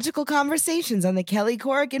these magical conversations on the Kelly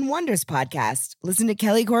Corrigan Wonders podcast. Listen to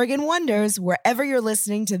Kelly Corrigan Wonders wherever you're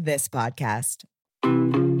listening to this podcast.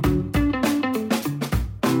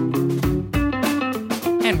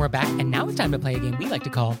 And we're back, and now it's time to play a game we like to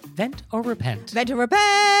call Vent or Repent. Vent or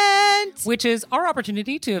repent. Which is our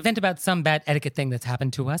opportunity to vent about some bad etiquette thing that's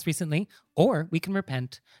happened to us recently, or we can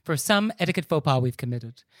repent for some etiquette faux pas we've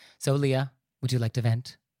committed. So, Leah, would you like to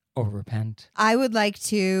vent or repent? I would like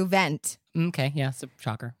to vent. Okay, yeah, so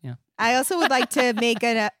shocker, yeah. I also would like to make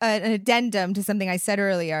an addendum to something I said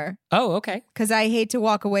earlier Oh, okay. because I hate to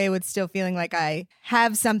walk away with still feeling like I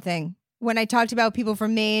have something. When I talked about people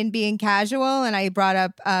from Maine being casual and I brought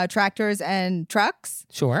up tractors and trucks,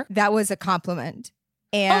 Sure. that was a compliment.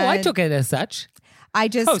 And Oh, I took it as such. I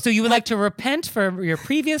just Oh, so you would like to repent for your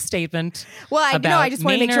previous statement? Well, I about I just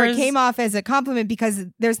want to make sure it Mainers? came off as a compliment because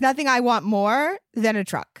there's nothing I want more than a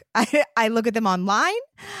truck. I look at them online.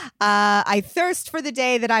 I thirst for the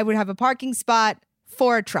day that I would have a parking spot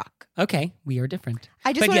for a truck. Okay, we are different.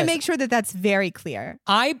 I just But want to yes, make sure that that's very clear.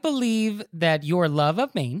 I believe that your love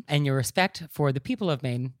of Maine and your respect for the people of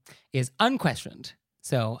Maine is unquestioned.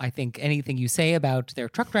 So I think anything you say about their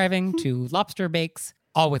truck driving to lobster bakes,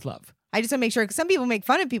 all with love. I just want to make sure because some people make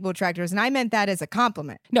fun of people with tractors, and I meant that as a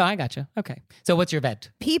compliment. No, I gotcha. Okay. So what's your vet?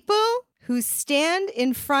 People who stand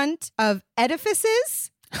in front of edifices.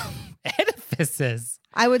 Edifices.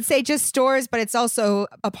 I would say just stores, but it's also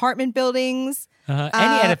apartment buildings Any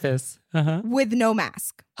edifice. with no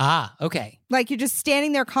mask. Ah, okay. Like you're just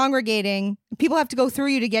standing there congregating. People have to go through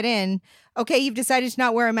you to get in. Okay, you've decided to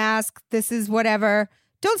not wear a mask. This is whatever.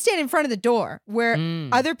 Don't stand in front of the door where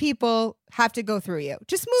other people have to go through you.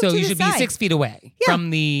 Just move So to you the should side. be 6 feet away Yeah. from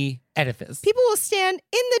the edifice. People will stand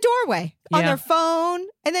in the doorway on Yeah. their phone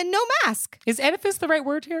and then no mask. Is edifice the right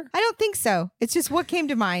word here? I don't think so. It's just what came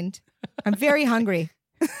to mind. I'm very hungry.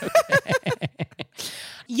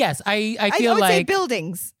 Yes, I I feel would say like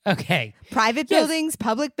buildings, okay. private Yes. buildings,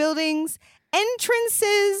 public buildings,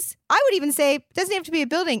 entrances. I would even say, it doesn't have to be a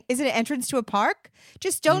building. Is it an entrance to a park?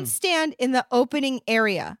 Just don't stand in the opening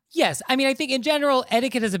area. Yes, I mean I think in general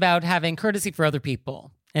etiquette is about having courtesy for other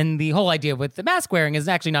people. And the whole idea with the mask wearing is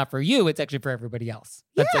actually not for you, it's actually for everybody else.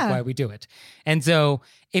 That's like Yeah. why we do it. And so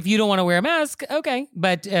if you don't want to wear a mask, okay.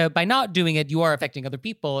 But by not doing it, you are affecting other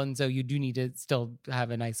people. And so you do need to still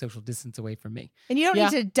have a nice social distance away from me. And you don't Yeah.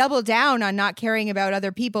 need to double down on not caring about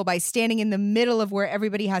other people by standing in the middle of where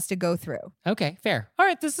everybody has to go through. Okay, fair. All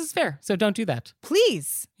right, this is fair. So don't do that.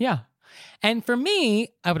 Please. Yeah. And for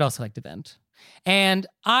me, I would also like to vent. And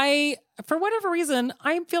for whatever reason,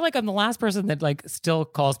 I feel like I'm the last person that like still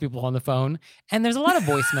calls people on the phone. And there's a lot of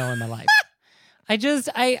voicemail in my life.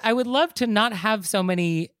 I would love to not have so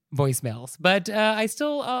many voicemails, but I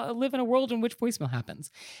still live in a world in which voicemail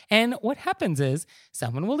happens. And what happens is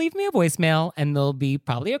someone will leave me a voicemail and there'll be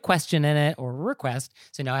probably a question in it or a request.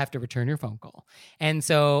 So now I have to return your phone call. And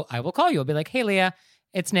so I will call you. I'll be like, hey, Leah,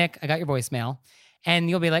 it's Nick. I got your voicemail.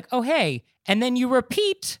 And you'll be like, oh, hey. And then you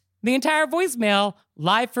repeat the entire voicemail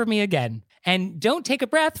live for me again. And don't take a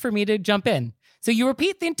breath for me to jump in. So you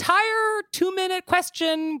repeat the entire 2-minute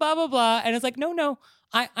question, blah, blah, blah. And it's like, no,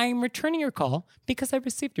 I'm returning your call because I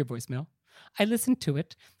received your voicemail. I listened to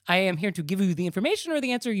it. I am here to give you the information or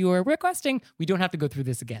the answer you are requesting. We don't have to go through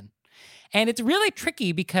this again. And it's really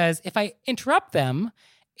tricky because if I interrupt them,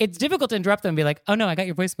 it's difficult to interrupt them and be like, oh no, I got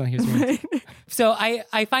your voicemail. Here's your answer. So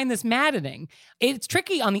I find this maddening. It's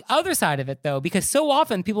tricky on the other side of it, though, because so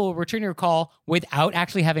often people will return your call without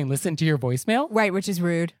actually having listened to your voicemail, Right, which is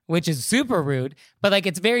rude. which is super rude. But like,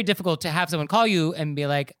 it's very difficult to have someone call you and be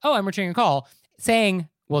like, oh, I'm returning your call, saying,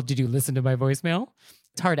 well, did you listen to my voicemail?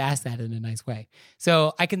 It's hard to ask that in a nice way.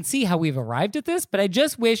 So I can see how we've arrived at this, but I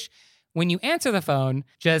just wish when you answer the phone,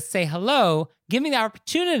 just say hello, give me the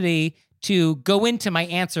opportunity to go into my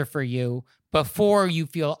answer for you before you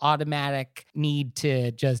feel automatic need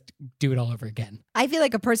to just do it all over again. I feel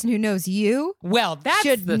like a person who knows you Well, that's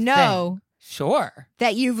should the know thing. Sure.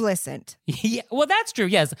 that you've listened. Yeah, well, that's true.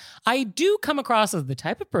 Yes. I do come across as the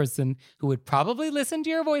type of person who would probably listen to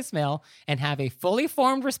your voicemail and have a fully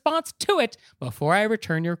formed response to it before I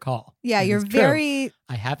return your call. Yeah, That you're is true. very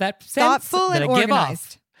I have that sense thoughtful that and I give off.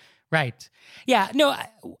 organized. Right. Yeah. No,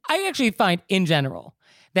 I actually find in general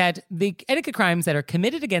that the etiquette crimes that are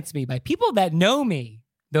committed against me by people that know me,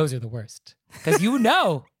 those are the worst. Because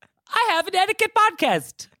I have an etiquette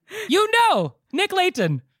podcast. Nick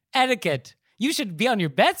Layton, etiquette. You should be on your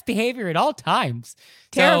best behavior at all times.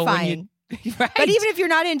 So when Terrifying. right. But even if you're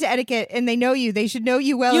not into etiquette and they know you, they should know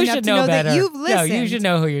you well you enough should to know better. that you've No, listened. you should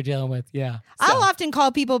know who you're dealing with. Yeah. I'll So, often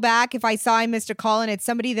call people back if I saw I missed a call and it's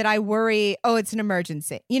somebody that I worry, oh, it's an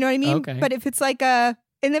emergency. You know what I mean? Okay. But if it's like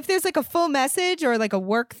and if there's like a full message or like a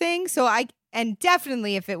work thing, and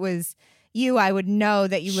definitely if it was you, I would know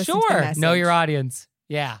that you listened to the sure. message. Know your audience.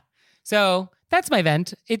 Yeah. So that's my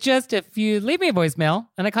vent. It just, if you leave me a voicemail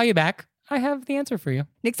and I call you back, I have the answer for you.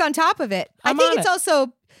 Nick's on top of it. I'm I think on it's it.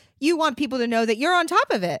 also, you want people to know that you're on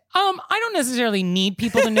top of it. I don't necessarily need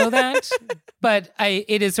people to know that, but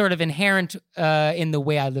it is sort of inherent in the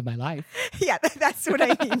way I live my life. Yeah, that's what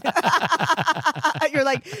I mean. You're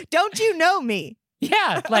like, don't you know me?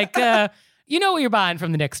 Yeah, like you know what you're buying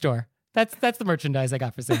from the Nick store. That's the merchandise I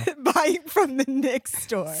got for sale. Buy from the Nick's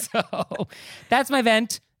store. So that's my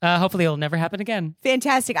vent. Hopefully it'll never happen again.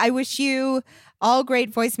 Fantastic. I wish you all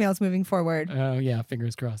great voicemails moving forward. Oh yeah,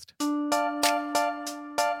 fingers crossed.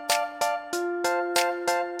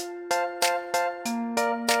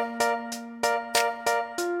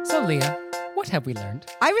 So Leah, what have we learned?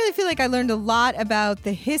 I really feel like I learned a lot about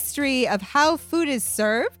the history of how food is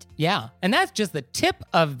served. Yeah, and that's just the tip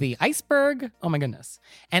of the iceberg. Oh my goodness.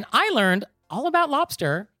 And I learned all about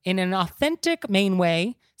lobster in an authentic Maine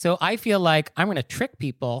way. So I feel like I'm going to trick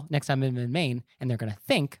people next time I'm in Maine and they're going to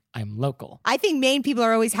think I'm local. I think Maine people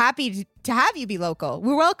are always happy to have you be local.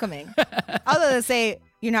 We're welcoming. Although they say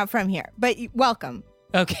you're not from here, but welcome.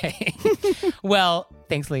 Okay. Well,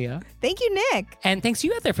 thanks, Leah. Thank you, Nick. And thanks to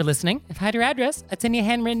you out there for listening. If I had your address, I'd send you a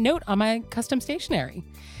handwritten note on my custom stationery.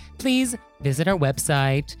 Please visit our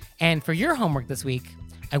website. And for your homework this week,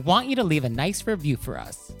 I want you to leave a nice review for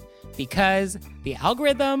us. Because the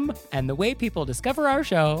algorithm and the way people discover our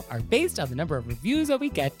show are based on the number of reviews that we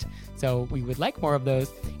get. So we would like more of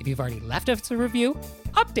those. If you've already left us a review,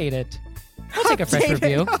 update it. We'll take a fresh Update it.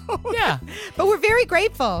 review. Yeah. But we're very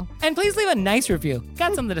grateful. And please leave a nice review.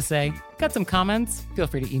 Got something to say? Got some comments? Feel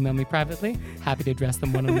free to email me privately. Happy to address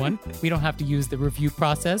them one-on-one. We don't have to use the review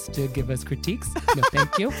process to give us critiques. No,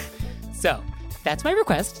 thank you. So that's my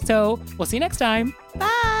request. So we'll see you next time.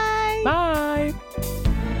 Bye. Bye.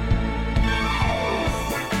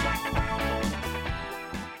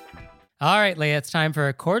 All right, Leah, it's time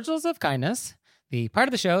for Cordials of Kindness, the part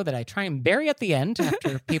of the show that I try and bury at the end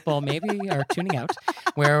after people maybe are tuning out,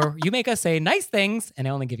 where you make us say nice things and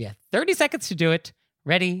I only give you 30 seconds to do it.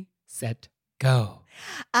 Ready, set, go.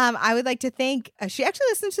 I would like to thank, she actually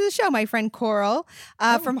listens to the show, my friend Coral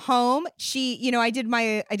from home. She, I did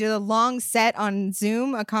a long set on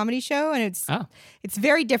Zoom, a comedy show, and it's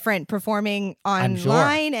very different performing I'm sure.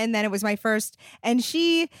 online. And then it was my first, and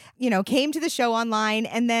she, came to the show online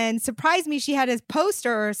and then surprised me. She had a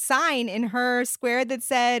poster or sign in her square that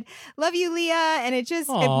said, "Love you, Leah." And it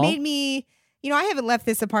Aw. made me, I haven't left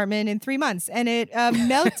this apartment in 3 months, and it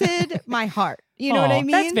melted my heart. You know what Aw, I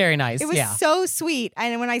mean? That's very nice. It was yeah. so sweet.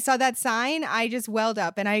 And when I saw that sign, I just welled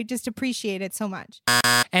up and I just appreciate it so much.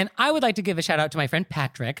 And I would like to give a shout out to my friend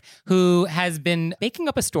Patrick, who has been baking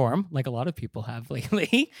up a storm, like a lot of people have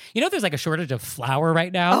lately. There's like a shortage of flour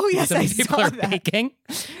right now. Oh, yes, so many I people saw are that. baking.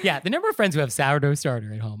 Yeah, the number of friends who have sourdough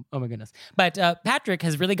starter at home. Oh my goodness. But Patrick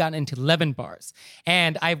has really gotten into lemon bars.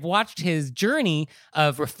 And I've watched his journey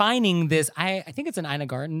of refining this. I think it's an Ina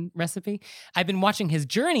Garten recipe. I've been watching his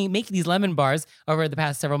journey make these lemon bars over the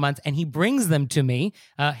past several months, and he brings them to me,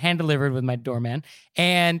 hand delivered with my doorman.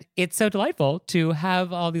 And it's so delightful to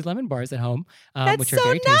have all these lemon bars at home, which are so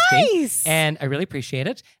very tasty. nice. And I really appreciate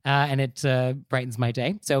it. And it brightens my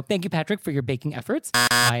day. So thank you, Patrick, for your baking efforts.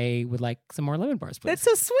 I would like some more lemon bars, please. That's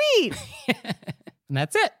so sweet. And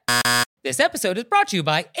that's it. This episode is brought to you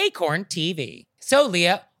by Acorn TV. So,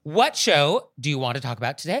 Leah, what show do you want to talk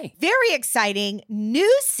about today? Very exciting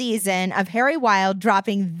new season of Harry Wild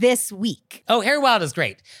dropping this week. Oh, Harry Wild is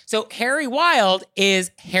great. So Harry Wild is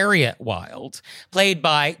Harriet Wild, played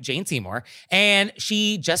by Jane Seymour, and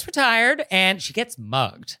she just retired and she gets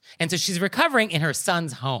mugged. And so she's recovering in her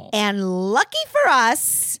son's home. And lucky for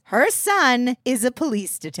us, her son is a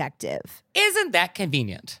police detective. Isn't that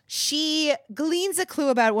convenient? She gleans a clue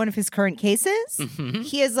about one of his current cases. Mhm.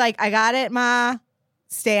 He is like, I got it, Ma.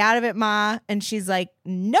 Stay out of it, Ma. And she's like,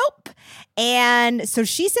 nope. And so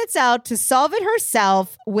she sets out to solve it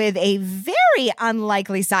herself with a very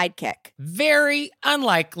unlikely sidekick. Very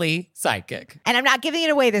unlikely sidekick. And I'm not giving it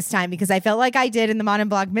away this time because I felt like I did in the Mon and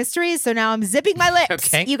Blanc Mysteries. So now I'm zipping my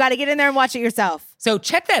lips. Okay. You got to get in there and watch it yourself. So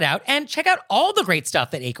check that out and check out all the great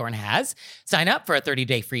stuff that Acorn has. Sign up for a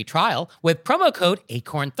 30-day free trial with promo code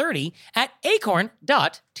ACORN30 at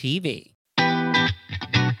acorn.tv.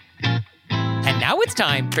 And now it's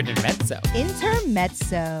time for Intermezzo.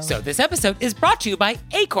 Intermezzo. So this episode is brought to you by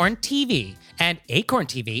Acorn TV. And Acorn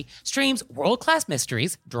TV streams world-class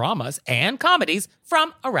mysteries, dramas, and comedies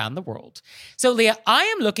from around the world. So Leah, I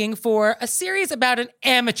am looking for a series about an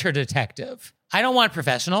amateur detective. I don't want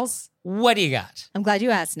professionals. What do you got? I'm glad you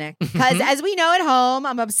asked, Nick. Because as we know at home,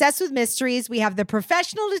 I'm obsessed with mysteries. We have the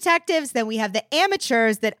professional detectives, then we have the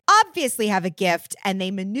amateurs that obviously have a gift and they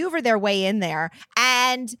maneuver their way in there.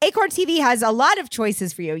 And Acorn TV has a lot of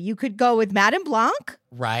choices for you. You could go with Madame Blanc.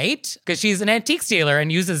 Right? Because she's an antique stealer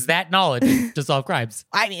and uses that knowledge to solve crimes.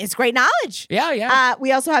 I mean, it's great knowledge. Yeah.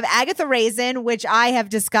 We also have Agatha Raisin, which I have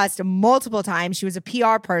discussed multiple times. She was a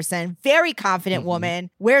PR person, very confident woman,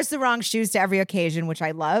 wears the wrong shoes to every occasion, which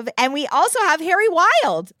I love. And we also have Harry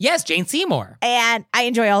Wild. Yes, Jane Seymour. And I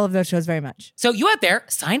enjoy all of those shows very much. So you out there,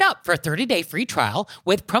 sign up for a 30-day free trial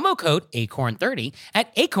with promo code ACORN30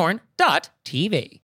 at acorn.tv.